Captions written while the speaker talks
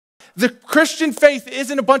The Christian faith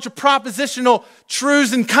isn't a bunch of propositional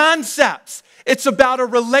truths and concepts. It's about a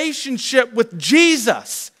relationship with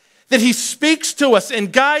Jesus, that he speaks to us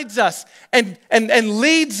and guides us and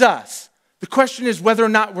leads us. The question is whether or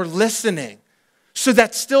not we're listening. So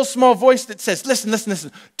that still small voice that says,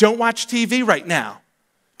 listen, don't watch TV right now.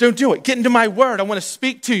 Don't do it. Get into my word. I want to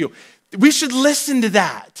speak to you. We should listen to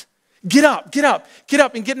that. Get up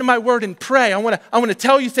and get into my word and pray. I want to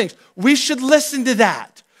tell you things. We should listen to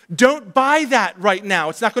that. Don't buy that right now.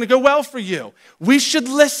 It's not going to go well for you. We should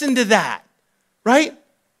listen to that, right?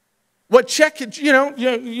 Check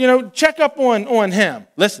up on him.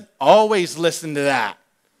 Listen, always listen to that.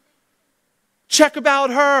 Check about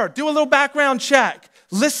her. Do a little background check.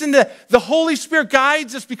 Listen to the Holy Spirit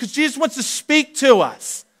guides us because Jesus wants to speak to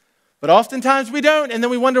us. But oftentimes we don't, and then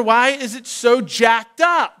we wonder, why is it so jacked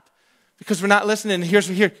up? Because we're not listening. And here's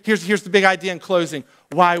the big idea in closing,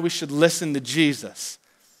 why we should listen to Jesus.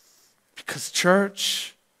 Because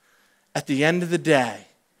church, at the end of the day,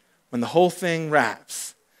 when the whole thing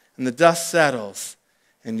wraps and the dust settles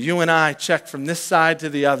and you and I check from this side to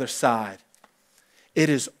the other side, it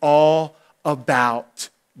is all about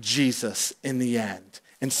Jesus in the end.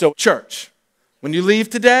 And so, church, when you leave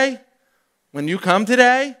today, when you come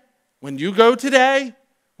today, when you go today,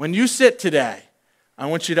 when you sit today, I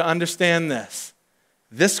want you to understand this.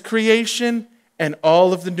 This creation and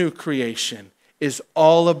all of the new creation is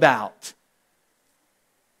all about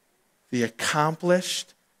the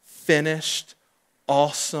accomplished, finished,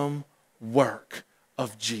 awesome work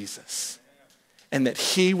of Jesus. And that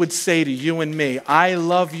he would say to you and me, I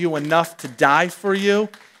love you enough to die for you.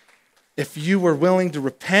 If you were willing to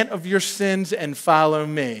repent of your sins and follow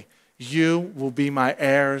me, you will be my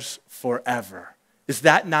heirs forever. Is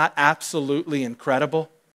that not absolutely incredible?